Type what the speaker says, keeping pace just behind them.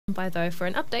By though for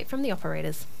an update from the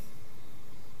operators.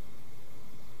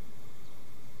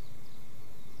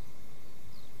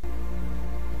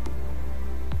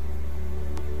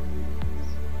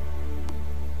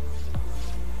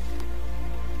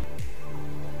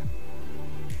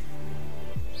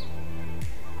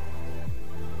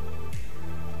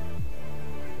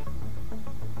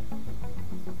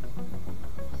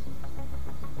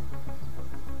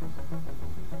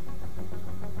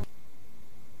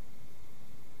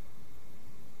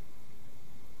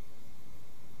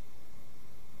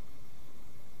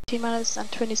 T-minus and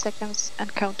 20 seconds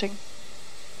and counting.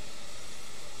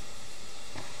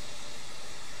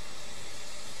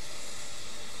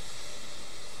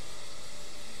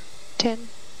 Ten,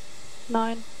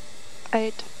 9,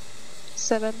 8,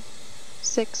 7,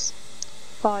 6,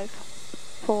 5,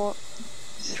 4,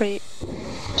 3,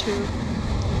 2,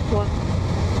 1.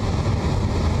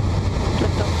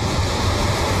 Lift off.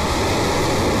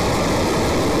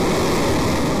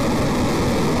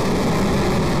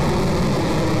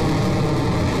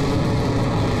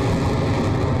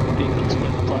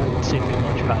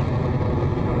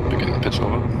 Begin pitch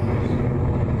over.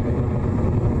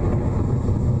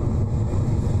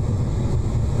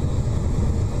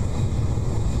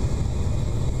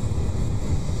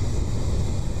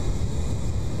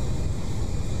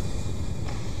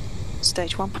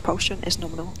 Stage 1 propulsion is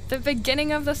nominal. The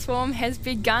beginning of the swarm has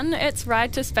begun its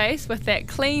ride to space with that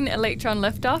clean Electron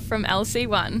liftoff from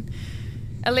LC-1.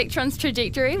 Electron's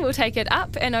trajectory will take it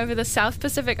up and over the South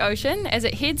Pacific Ocean as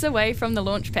it heads away from the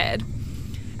launch pad.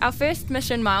 Our first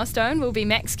mission milestone will be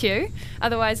max Q,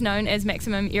 otherwise known as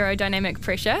maximum aerodynamic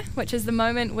pressure, which is the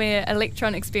moment where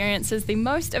Electron experiences the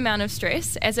most amount of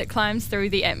stress as it climbs through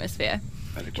the atmosphere.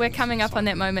 We're coming up on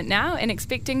that moment now and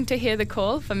expecting to hear the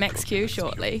call for max Q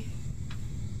shortly.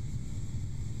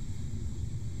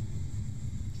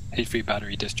 Heat-free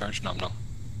battery discharge nominal.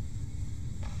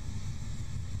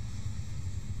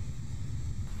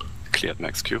 Cleared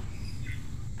max Q.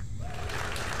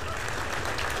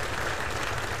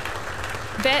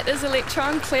 That is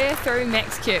Electron clear through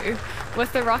max Q,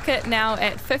 with the rocket now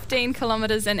at 15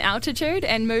 kilometers in altitude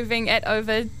and moving at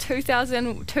over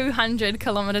 2,200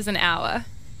 kilometers an hour.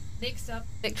 Next up,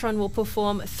 Electron will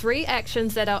perform 3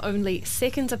 actions that are only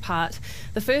seconds apart.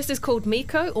 The first is called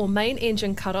MECO, or main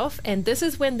engine cutoff, and this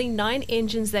is when the 9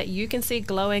 engines that you can see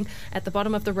glowing at the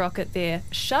bottom of the rocket there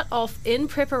shut off in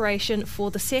preparation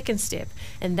for the second step,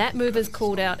 and that move is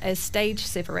called out as stage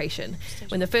separation,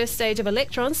 when the first stage of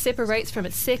Electron separates from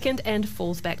its second and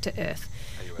falls back to Earth.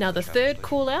 Now the third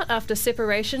call out after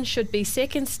separation should be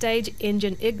second stage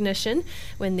engine ignition,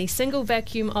 when the single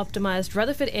vacuum optimized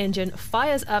Rutherford engine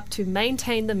fires up to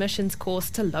maintain the mission's course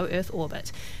to low Earth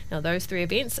orbit. Now those 3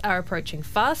 events are approaching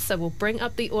fast, so we'll bring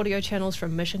up the audio channels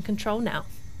from mission control now.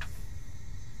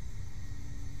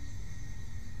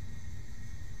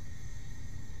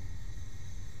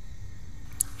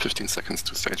 "15 seconds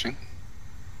to staging.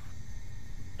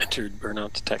 Entered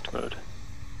burnout detect mode.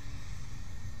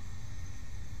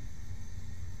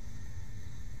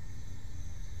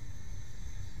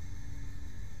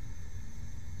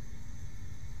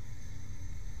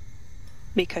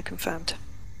 MECO confirmed.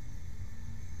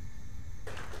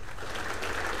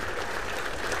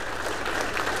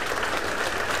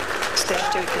 Stage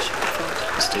 2 ignition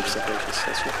confirmed. Stage separation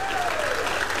successful.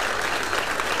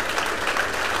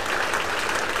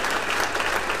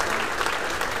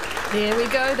 There we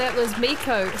go, that was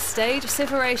MECO, stage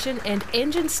separation and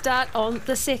engine start on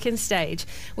the second stage.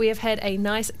 We have had a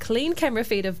nice clean camera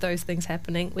feed of those things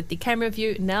happening, with the camera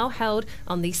view now held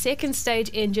on the second stage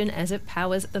engine as it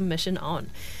powers the mission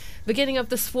on. Beginning of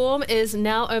the swarm is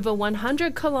now over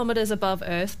 100 kilometers above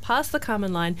Earth, past the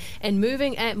Kármán line, and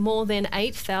moving at more than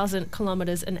 8,000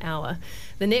 kilometers an hour.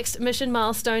 The next mission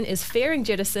milestone is fairing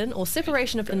jettison, or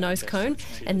separation of the nose cone,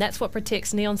 and that's what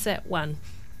protects Neonsat 1.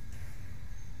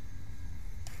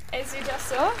 As you just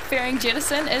saw, fairing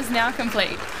jettison is now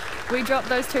complete. We dropped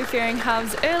those 2 fairing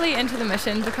hubs early into the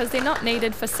mission because they're not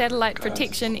needed for satellite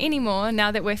protection anymore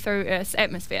now that we're through Earth's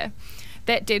atmosphere.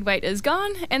 That dead weight is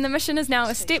gone, and the mission is now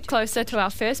a step closer to our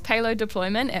first payload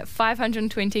deployment at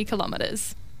 520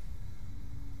 kilometers.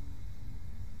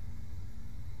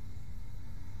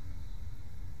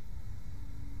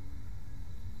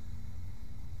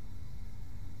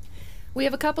 We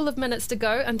have a couple of minutes to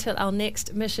go until our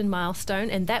next mission milestone,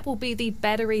 and that will be the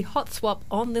battery hot swap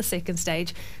on the second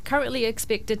stage, currently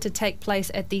expected to take place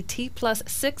at the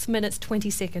T+6 minutes 20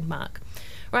 second mark.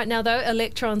 Right now, though,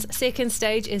 Electron's second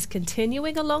stage is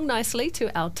continuing along nicely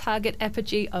to our target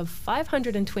apogee of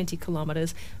 520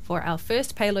 kilometres for our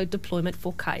first payload deployment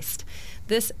for KAIST.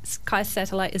 This KAIST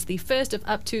satellite is the first of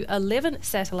up to 11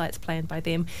 satellites planned by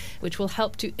them, which will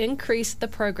help to increase the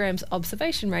program's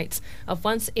observation rates of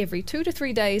once every 2 to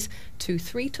 3 days to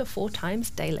 3 to 4 times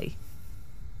daily.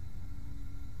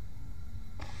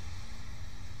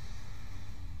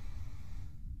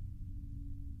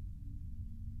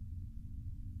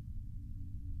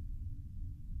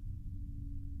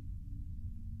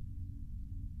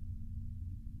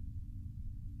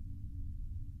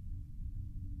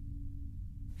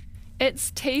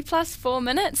 It's T plus 4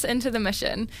 minutes into the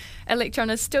mission. Electron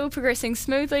is still progressing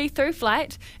smoothly through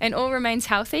flight, and all remains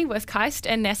healthy with KAIST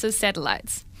and NASA's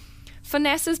satellites. For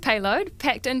NASA's payload,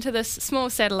 packed into this small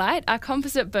satellite are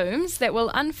composite booms that will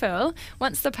unfurl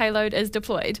once the payload is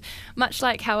deployed, much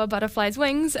like how a butterfly's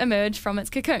wings emerge from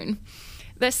its cocoon.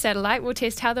 This satellite will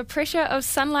test how the pressure of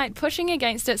sunlight pushing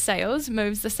against its sails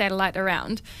moves the satellite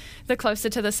around. The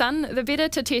closer to the sun, the better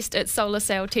to test its solar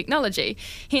sail technology,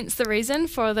 hence the reason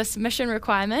for this mission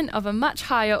requirement of a much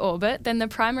higher orbit than the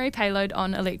primary payload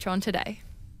on Electron today.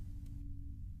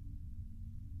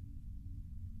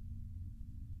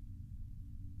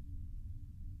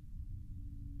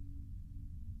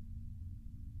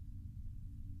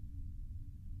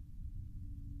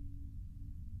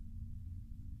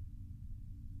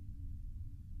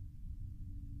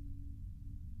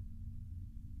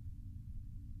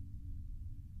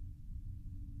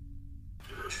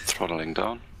 Throttling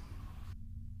down.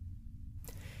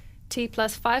 T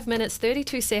plus 5 minutes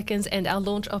 32 seconds, and our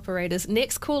launch operator's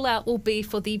next call out will be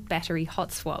for the battery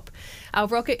hot swap. Our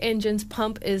rocket engine's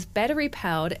pump is battery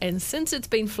powered, and since it's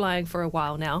been flying for a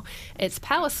while now, its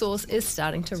power source is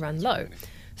starting to run low.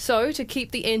 So, to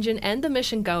keep the engine and the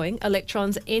mission going,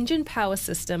 Electron's engine power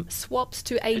system swaps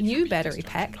to a new battery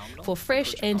pack for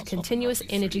fresh and continuous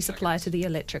energy supply to the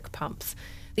electric pumps.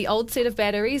 The old set of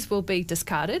batteries will be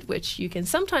discarded, which you can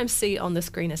sometimes see on the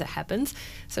screen as it happens.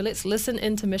 So let's listen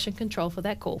into mission control for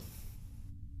that call.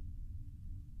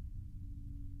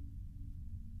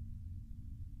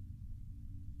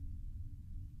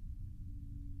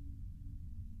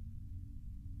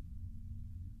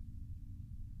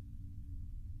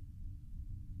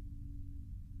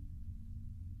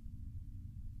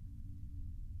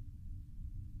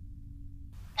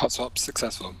 Hot swap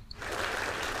successful.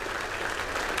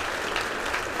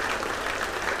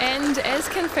 And as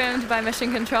confirmed by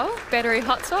Mission Control, battery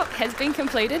hot swap has been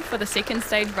completed for the second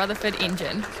stage Rutherford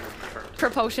engine.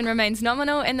 Propulsion remains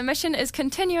nominal, and the mission is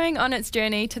continuing on its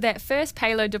journey to that first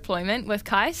payload deployment with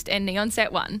KAIST and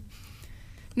NEONSat-1.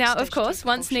 Now, of course,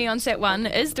 once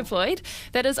NEONSat-1 is deployed,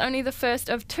 that is only the first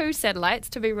of 2 satellites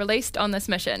to be released on this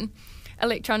mission.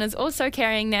 Electron is also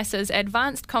carrying NASA's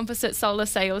Advanced Composite Solar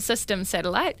Sail System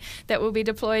satellite that will be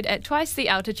deployed at twice the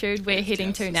altitude we're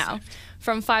heading to now,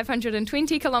 from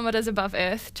 520 kilometres above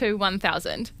Earth to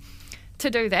 1,000. To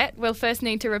do that, we'll first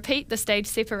need to repeat the stage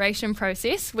separation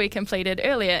process we completed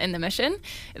earlier in the mission,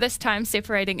 this time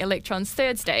separating Electron's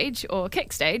third stage, or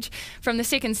kick stage, from the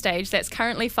second stage that's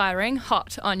currently firing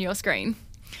hot on your screen.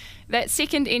 That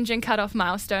second engine cut-off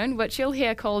milestone, which you'll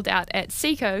hear called out at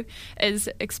SECO, is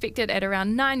expected at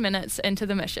around 9 minutes into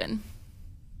the mission.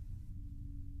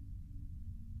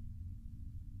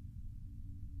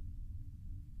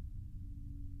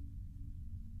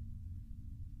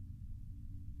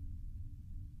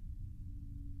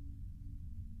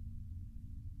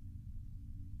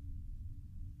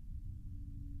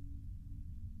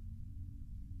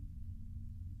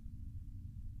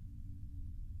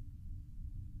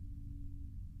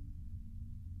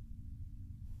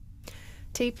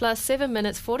 T plus 7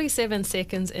 minutes 47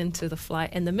 seconds into the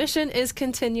flight, and the mission is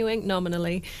continuing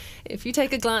nominally. If you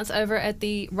take a glance over at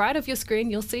the right of your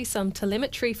screen, you'll see some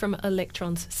telemetry from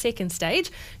Electron's second stage,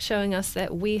 showing us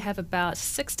that we have about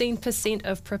 16%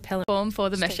 of propellant form for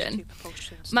the mission.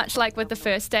 Much like with the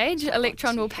first stage,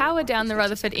 Electron will power down the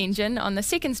Rutherford engine on the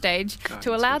second stage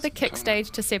to allow the kick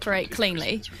stage to separate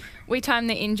cleanly. We time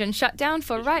the engine shutdown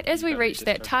for right as we reach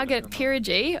that target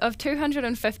perigee of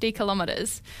 250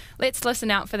 kilometres. Let's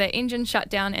listen out for that engine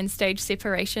shutdown and stage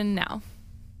separation now.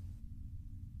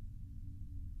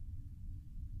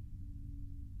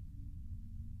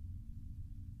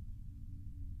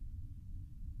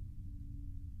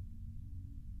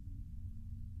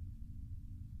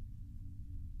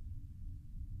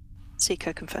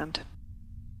 SECO confirmed.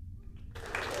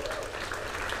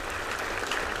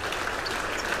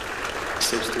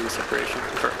 Stage 2 separation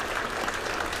confirmed.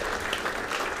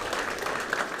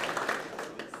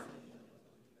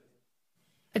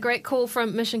 great call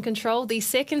from Mission Control. The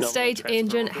second No, stage transfer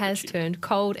engine over the has chip. turned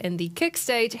cold and the kick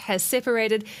stage has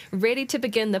separated, ready to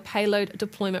begin the payload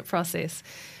deployment process.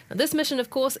 Now, this mission, of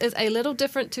course, is a little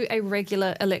different to a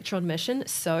regular Electron mission,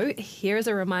 so here is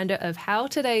a reminder of how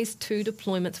today's two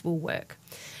deployments will work.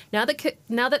 Now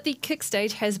that the kick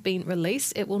stage has been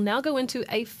released, it will now go into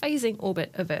a phasing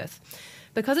orbit of Earth.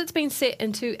 Because it's been set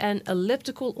into an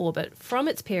elliptical orbit from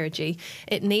its perigee,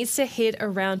 it needs to head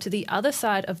around to the other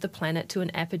side of the planet to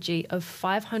an apogee of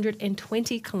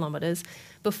 520 kilometres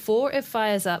before it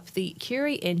fires up the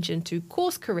Curie engine to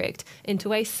course correct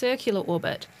into a circular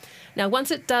orbit. Now,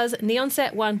 once it does,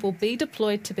 NeonSat-1 will be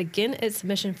deployed to begin its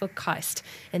mission for KAIST,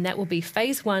 and that will be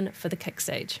Phase 1 for the kick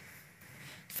stage.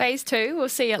 Phase 2 will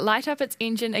see it light up its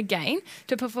engine again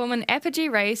to perform an apogee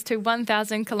raise to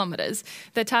 1,000 kilometres,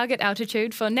 the target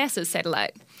altitude for NASA's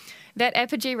satellite. That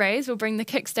apogee raise will bring the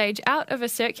kick stage out of a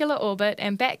circular orbit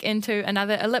and back into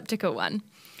another elliptical one.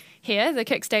 Here, the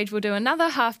kick stage will do another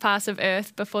half pass of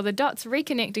Earth before the dots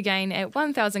reconnect again at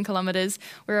 1,000 kilometres,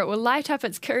 where it will light up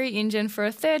its Curie engine for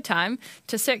a third time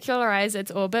to circularise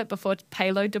its orbit before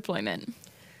payload deployment.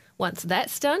 Once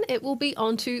that's done, it will be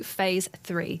on to Phase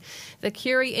 3. The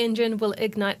Curie engine will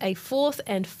ignite a fourth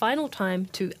and final time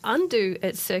to undo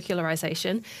its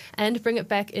circularization and bring it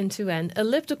back into an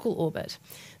elliptical orbit.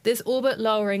 This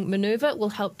orbit-lowering maneuver will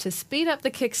help to speed up the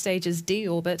kick stage's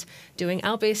deorbit, doing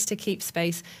our best to keep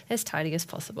space as tidy as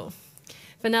possible.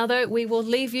 For now, though, we will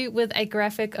leave you with a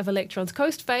graphic of Electron's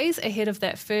coast phase ahead of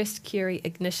that first Curie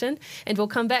ignition, and we'll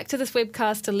come back to this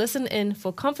webcast to listen in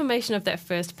for confirmation of that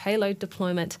first payload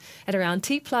deployment at around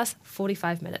T plus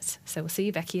 45 minutes. So we'll see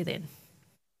you back here then.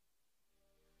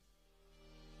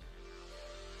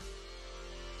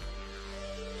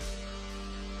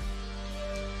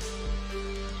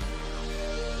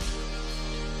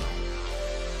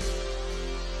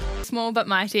 Small but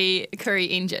mighty Curie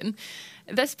engine.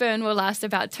 This burn will last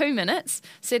about 2 minutes,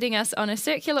 setting us on a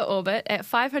circular orbit at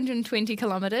 520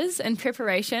 kilometres in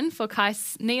preparation for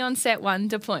KAIST's NeonSat-1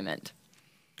 deployment.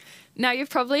 Now, you've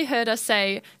probably heard us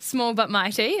say small but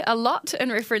mighty a lot in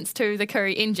reference to the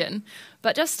Curie engine,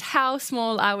 but just how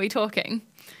small are we talking?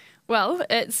 Well,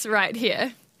 it's right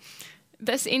here.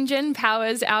 This engine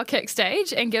powers our kick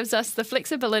stage and gives us the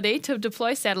flexibility to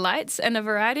deploy satellites in a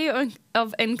variety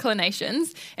of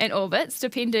inclinations and orbits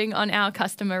depending on our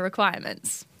customer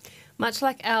requirements. Much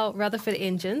like our Rutherford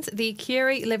engines, the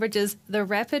Curie leverages the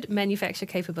rapid manufacture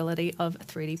capability of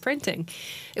 3D printing.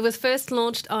 It was first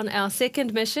launched on our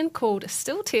second mission called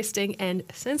Still Testing, and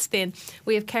since then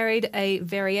we have carried a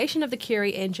variation of the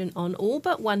Curie engine on all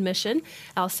but one mission,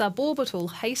 our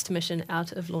suborbital HASTE mission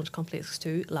out of Launch Complex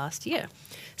 2 last year.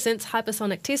 Since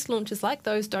hypersonic test launches like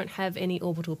those don't have any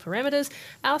orbital parameters,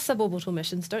 our suborbital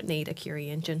missions don't need a Curie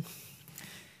engine.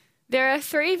 There are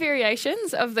 3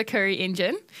 variations of the Curie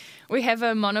engine. We have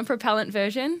a monopropellant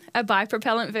version, a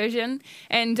bipropellant version,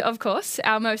 and of course,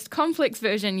 our most complex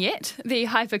version yet, the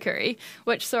Hypercurie,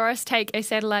 which saw us take a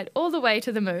satellite all the way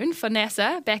to the moon for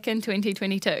NASA back in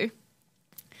 2022.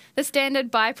 The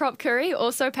standard biprop Curie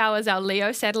also powers our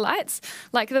LEO satellites,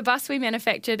 like the bus we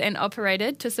manufactured and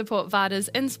operated to support VADA's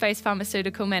in-space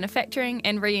pharmaceutical manufacturing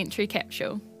and re-entry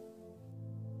capsule.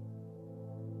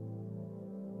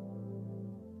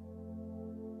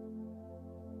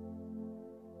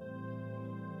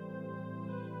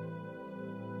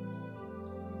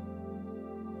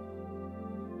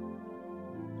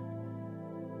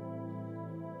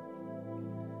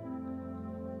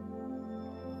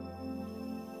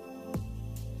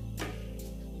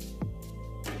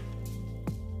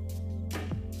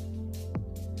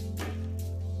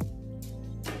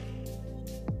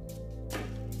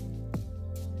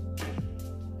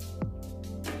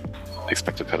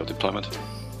 Expected payload deployment.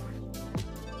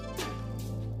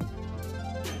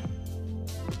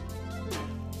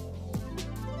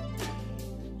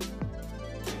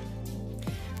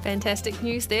 Fantastic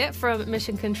news there from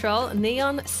Mission Control.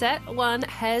 NeonSat-1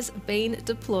 has been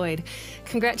deployed.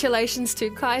 Congratulations to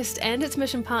KAIST and its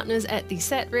mission partners at the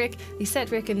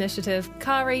SatRec Initiative,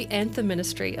 CARI, and the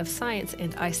Ministry of Science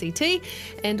and ICT,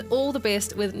 and all the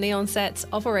best with NeonSat's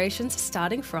operations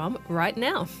starting from right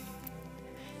now.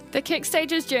 The kick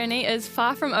stage's journey is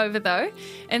far from over though.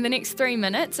 In the next 3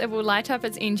 minutes, it will light up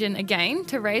its engine again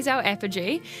to raise our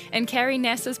apogee and carry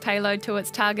NASA's payload to its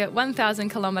target 1,000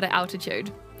 kilometre altitude.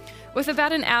 With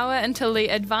about an hour until the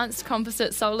Advanced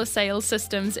Composite Solar Sail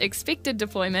System's expected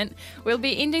deployment, we'll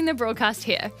be ending the broadcast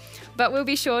here, but we'll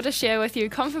be sure to share with you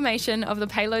confirmation of the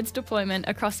payload's deployment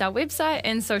across our website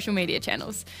and social media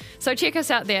channels. So check us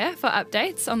out there for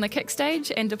updates on the kick stage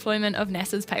and deployment of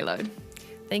NASA's payload.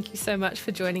 Thank you so much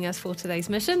for joining us for today's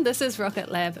mission. This is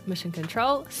Rocket Lab Mission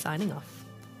Control signing off.